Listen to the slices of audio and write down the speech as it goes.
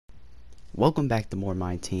Welcome back to more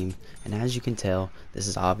MyTeam, and as you can tell, this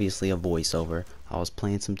is obviously a voiceover. I was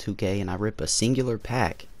playing some 2K and I ripped a singular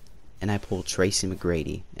pack, and I pulled Tracy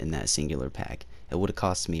McGrady in that singular pack. It would have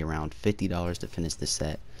cost me around $50 to finish the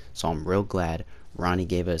set, so I'm real glad Ronnie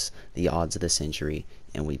gave us the odds of the century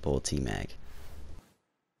and we pulled Tmac.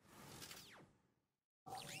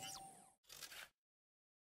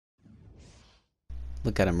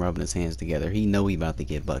 Look at him rubbing his hands together. He know he about to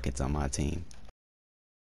get buckets on my team.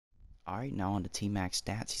 Alright, now on the Tmac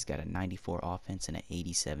stats, he's got a 94 offense and an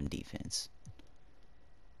 87 defense.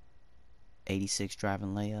 86 driving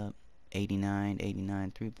layup,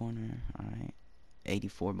 89 three-pointer, alright.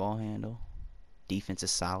 84 ball handle. Defense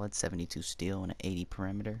is solid, 72 steal and an 80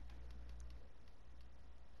 perimeter.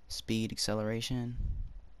 Speed, acceleration.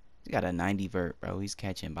 He's got a 90 vert, bro. He's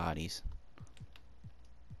catching bodies.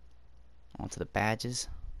 On to the badges.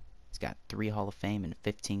 He's got 3 Hall of Fame and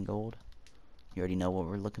 15 gold. You already know what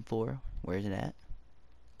we're looking for. Where is it at?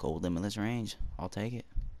 Gold limitless range. I'll take it.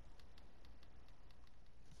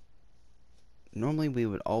 Normally we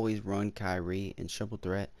would always run Kyrie in triple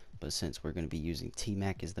threat, but since we're going to be using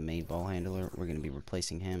Tmac as the main ball handler, we're going to be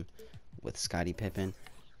replacing him with Scottie Pippen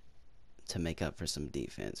to make up for some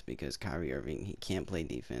defense, because Kyrie Irving, he can't play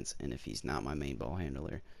defense, and if he's not my main ball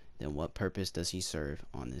handler, then what purpose does he serve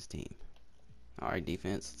on this team? Alright,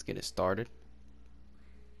 defense, let's get it started.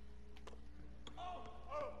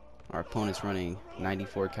 Our opponent's running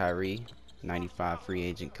 94 Kyrie, 95 free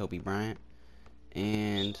agent Kobe Bryant,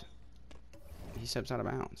 and he steps out of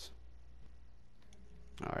bounds.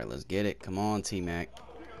 Alright, let's get it. Come on, Tmac.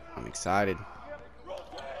 I'm excited.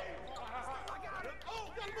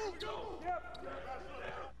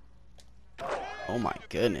 Oh my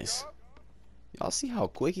goodness. Y'all see how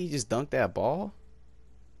quick he just dunked that ball?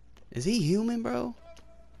 Is he human, bro?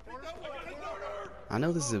 I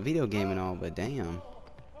know this is a video game and all, but damn.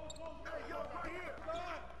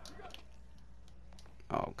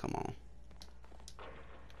 Oh, come on.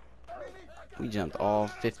 We jumped all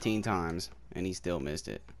 15 times, and he still missed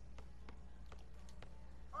it.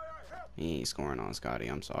 He ain't scoring on Scotty.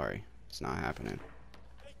 I'm sorry. It's not happening.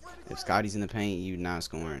 If Scotty's in the paint, you not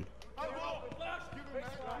scoring. Go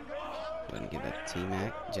ahead and give that to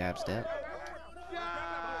Tmac. Jab step.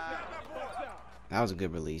 That was a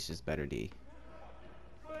good release. Just better D.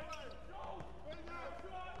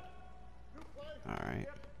 Alright.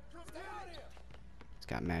 It's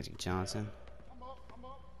got Magic Johnson.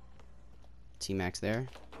 Tmac's there.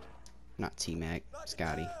 Not Tmac.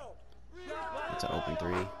 Scotty. It's an open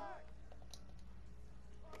three.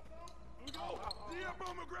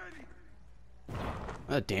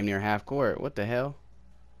 Damn near half court. What the hell?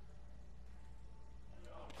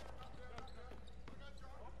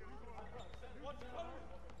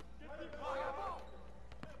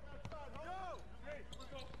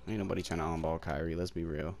 Ain't nobody trying to on-ball Kyrie. Let's be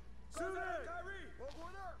real.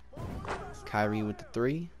 Kyrie with the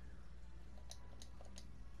 3.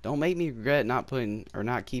 Don't make me regret not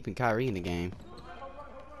keeping Kyrie in the game.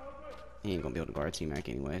 He ain't gonna be able to guard Tmac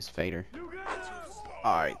anyways. Fader.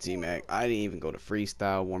 Alright, Tmac. I didn't even go to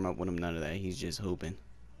freestyle, warm up with him, none of that. He's just hooping.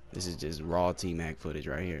 This is just raw Tmac footage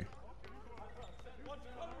right here.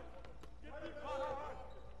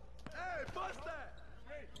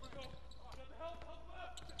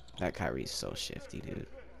 That Kyrie's so shifty, dude.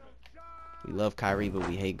 We love Kyrie, but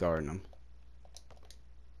we hate guarding him.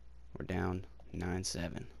 We're down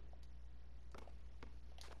 9-7.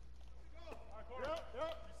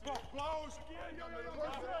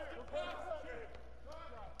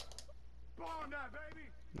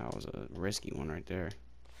 That was a risky one right there.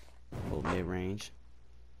 A little mid-range.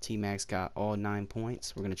 Tmac's got all 9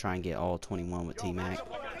 points. We're going to try and get all 21 with Tmac.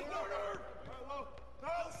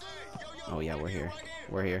 Oh, yeah, we're here.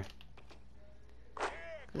 We're here.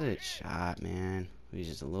 Good shot, man. We was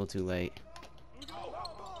just a little too late.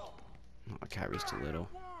 Oh, Kyrie's too little.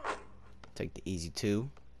 Take the easy 2.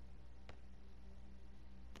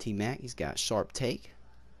 Tmac, he's got sharp take.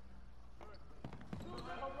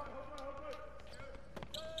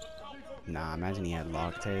 Nah, imagine he had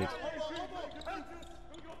lock take.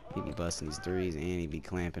 He'd be busting these threes and he'd be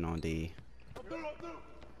clamping on D.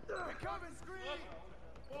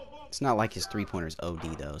 It's not like his three-pointer's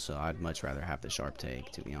OD though, so I'd much rather have the sharp take,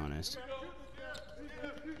 to be honest.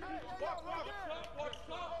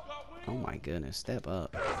 Oh my goodness, step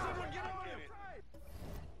up.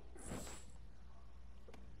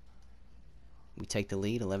 We take the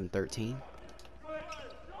lead, 11-13.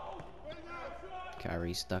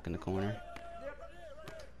 Kyrie's stuck in the corner.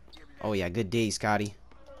 Oh yeah, good D, Scotty.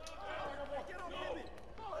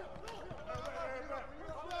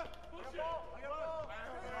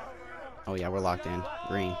 Oh yeah, we're locked in.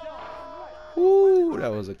 Green. Woo,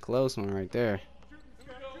 that was a close one right there.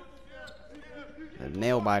 The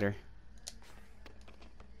nail biter.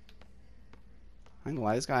 I ain't gonna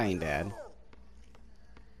lie, this guy ain't bad.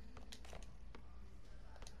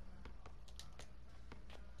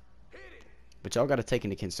 But y'all gotta take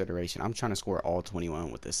into consideration, I'm trying to score all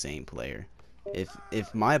 21 with the same player.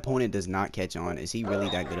 If my opponent does not catch on, is he really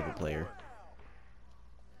that good of a player?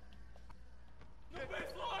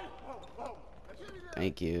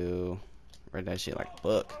 Thank you. Read that shit like a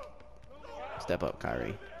book. Step up,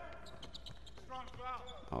 Kyrie.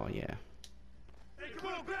 Oh, yeah.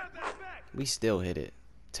 We still hit it.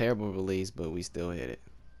 Terrible release, but we still hit it.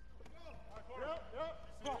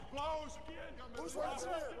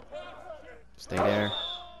 Stay there.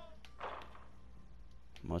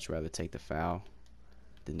 Much rather take the foul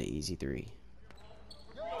than the easy three.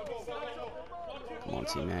 Come on,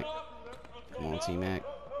 Tmac. Come on, Tmac.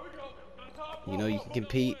 You know you can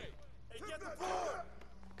compete.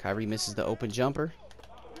 Kyrie misses the open jumper.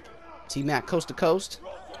 Tmac coast to coast.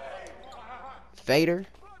 Fader.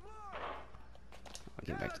 I'll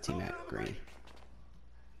get back to Tmac. Green.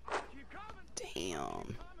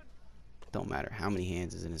 Damn. Don't matter how many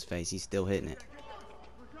hands is in his face. He's still hitting it.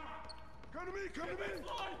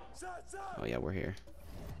 Oh, yeah, we're here.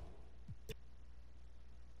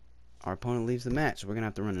 Our opponent leaves the match. We're going to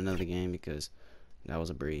have to run another game because that was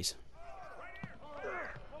a breeze.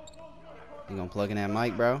 You going to plug in that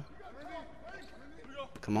mic, bro?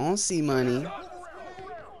 Come on, C-Money.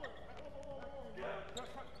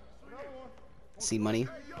 C-Money.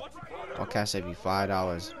 I'll cash up you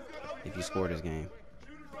 $5 if you score this game.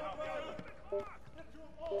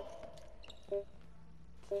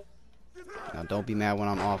 Now, don't be mad when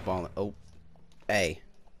I'm off balling. Oh, hey.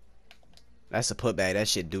 That's a putback. That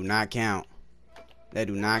shit do not count. That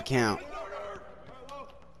do not count.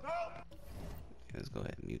 Let's go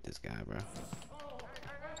ahead and mute this guy, bro.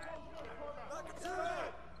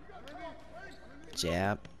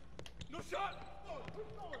 Jab.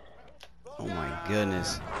 Oh my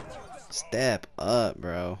goodness. Step up,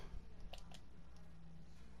 bro.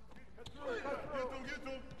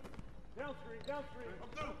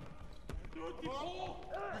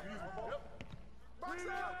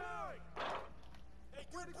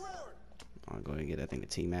 I'll go ahead and get that thing to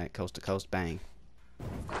Tmac. Coast to coast, bang.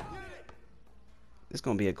 This is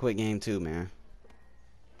gonna be a quick game too, man.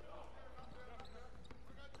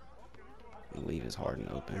 Leave his Harden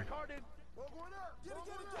open.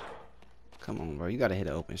 Come on, bro. You gotta hit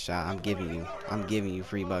an open shot. I'm giving you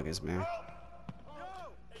free buckets, man.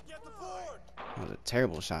 That was a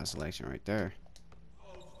terrible shot selection right there.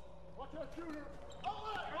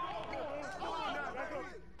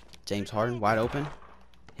 James Harden wide open.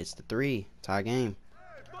 Hits the three. Tie game.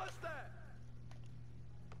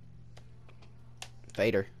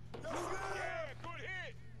 Fader.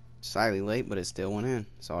 Slightly late, but it still went in.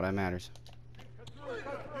 That's all that matters.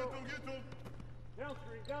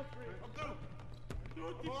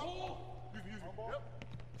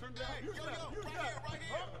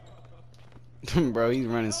 Bro, he's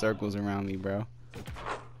running circles around me, bro.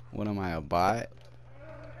 What am I, a bot?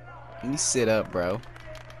 Let me sit up, bro.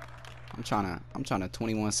 I'm trying to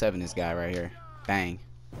 21-7 this guy right here. Bang.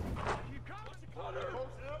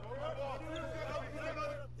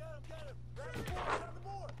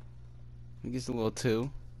 He gets a little two.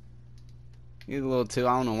 He gets a little two.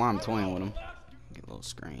 I don't know why I'm toying with him. Get a little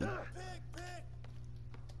screen.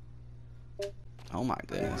 Oh my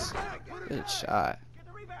goodness. Good shot.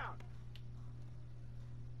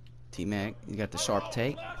 Tmac, you got the sharp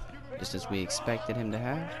take, just as we expected him to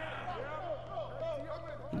have.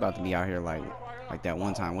 He about to be out here like that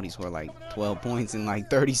one time when he scored like 12 points in like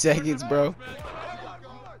 30 seconds, bro.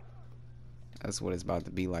 That's what it's about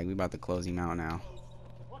to be like. We about to close him out now.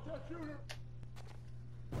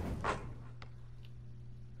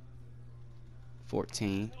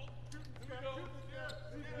 $14.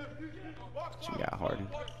 What you got, Harden?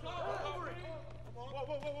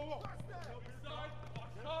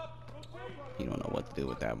 You don't know what to do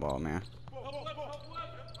with that ball, man.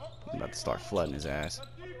 I'm about to start flooding his ass.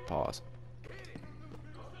 Pause.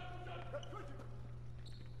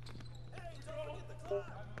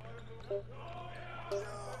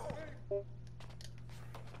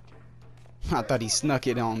 I thought he snuck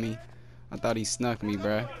it on me. I thought he snuck me,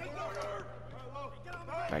 bruh.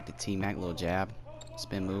 Back to Tmac, little jab.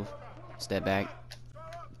 Spin move. Step back.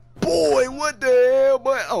 Boy, what the hell,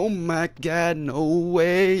 boy? Oh my God, no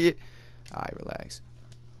way. Alright, relax.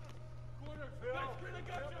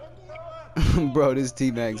 Bro, this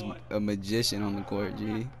T-Mac's a magician on the court,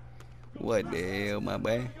 G. What the hell, my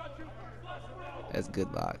boy? That's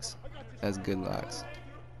good locks. That's good locks.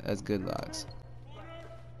 That's good locks.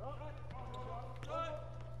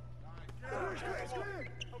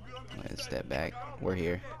 Let's step back. We're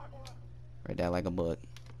here. Right there like a buck.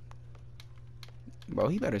 Bro,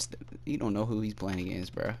 he better he don't know who he's playing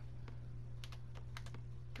against, bro.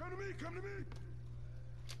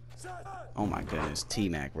 Oh my goodness.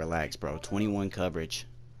 Tmac, relax, bro. 21 coverage.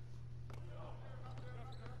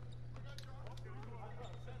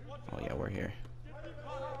 Oh yeah, we're here.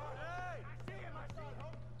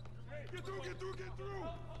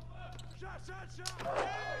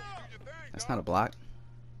 That's not a block.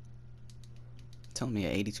 Telling me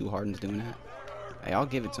an 82 Harden's doing that? Hey, I'll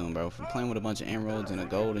give it to him, bro. For playing with a bunch of emeralds and a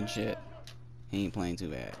gold and shit, he ain't playing too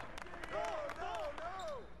bad.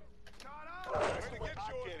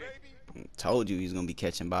 Told you he's gonna be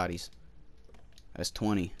catching bodies. That's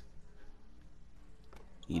 20.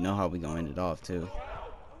 You know how we gonna end it off too.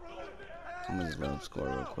 I'm gonna just let him score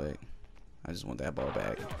real quick. I just want that ball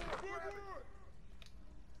back.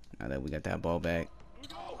 Now that we got that ball back,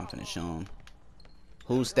 I'm finna show him.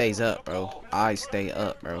 Who stays up, bro? I stay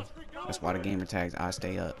up, bro. That's why the gamer tags I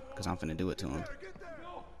stay up, because I'm finna do it to him.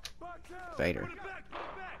 Vader.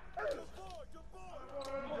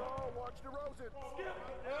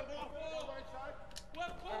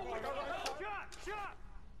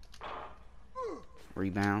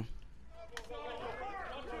 Rebound.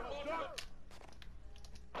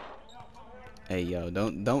 Hey yo,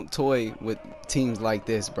 don't toy with teams like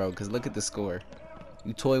this, bro, because look at the score.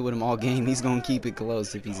 You toy with him all game, he's gonna keep it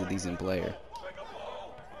close if he's a decent player.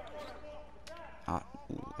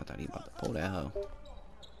 Ooh, I thought he was about to pull that hoe.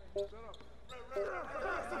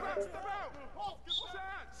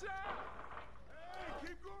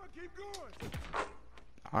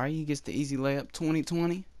 Alright, he gets the easy layup,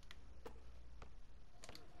 20-20.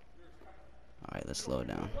 Alright, let's slow it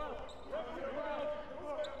down.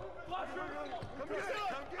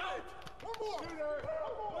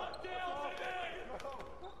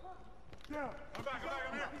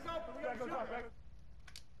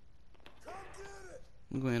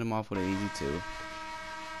 I'm going to hit him off with an easy 2.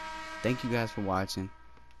 Thank you guys for watching.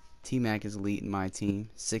 Tmac is elite in my team.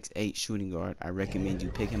 6'8" shooting guard. I recommend you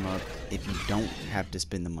pick him up if you don't have to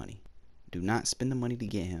spend the money. Do not spend the money to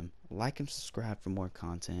get him. Like and subscribe for more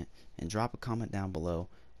content. And drop a comment down below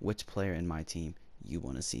which player in my team you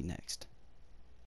want to see next.